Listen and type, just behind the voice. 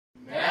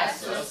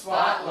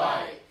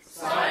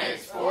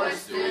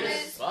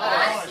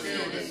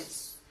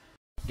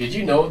Did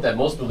you know that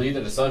most believe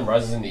that the sun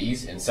rises in the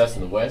east and sets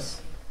in the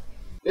west?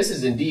 This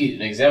is indeed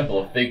an example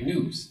of fake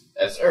news,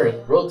 as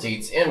Earth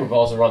rotates and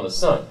revolves around the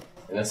sun,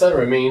 and the sun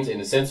remains in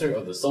the center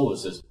of the solar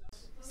system.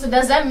 So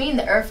does that mean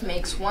the Earth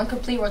makes one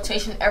complete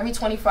rotation every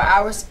 24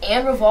 hours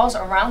and revolves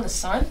around the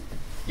sun?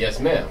 Yes,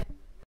 ma'am.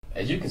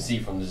 As you can see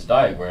from this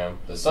diagram,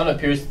 the sun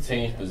appears to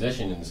change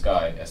position in the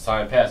sky as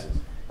time passes.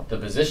 The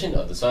position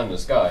of the sun in the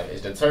sky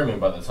is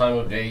determined by the time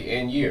of day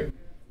and year.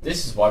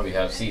 This is why we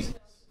have seasons.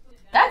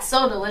 That's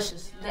so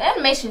delicious. The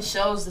animation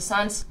shows the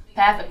sun's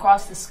path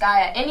across the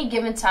sky at any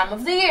given time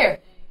of the year.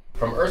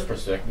 From Earth's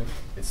perspective,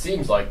 it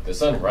seems like the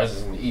sun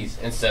rises in the east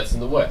and sets in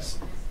the west.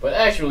 But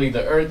actually,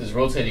 the Earth is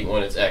rotating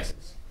on its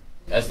axis.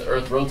 As the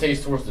Earth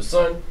rotates towards the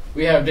sun,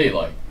 we have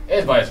daylight,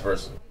 and vice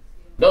versa.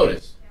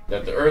 Notice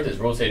that the Earth is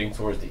rotating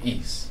towards the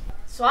east.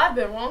 So I've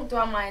been wrong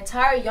throughout my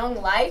entire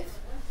young life?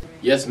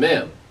 Yes,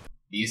 ma'am.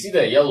 Do you see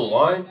that yellow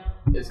line?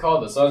 It's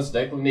called the sun's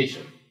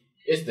declination.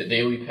 It's the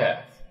daily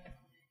path.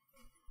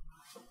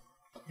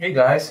 Hey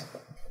guys,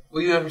 what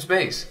are you doing from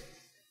space?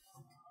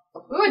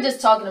 We were just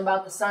talking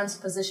about the sun's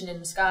position in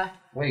the sky.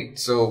 Wait,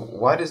 so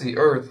why does the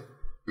Earth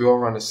revolve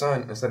around the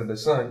sun instead of the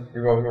sun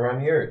revolving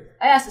around the Earth?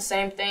 I asked the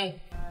same thing.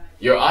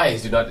 Your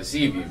eyes do not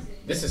deceive you.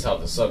 This is how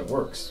the sun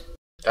works.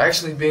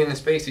 Actually, being in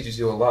space teaches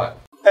you a lot.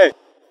 Hey,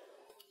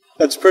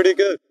 that's pretty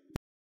good.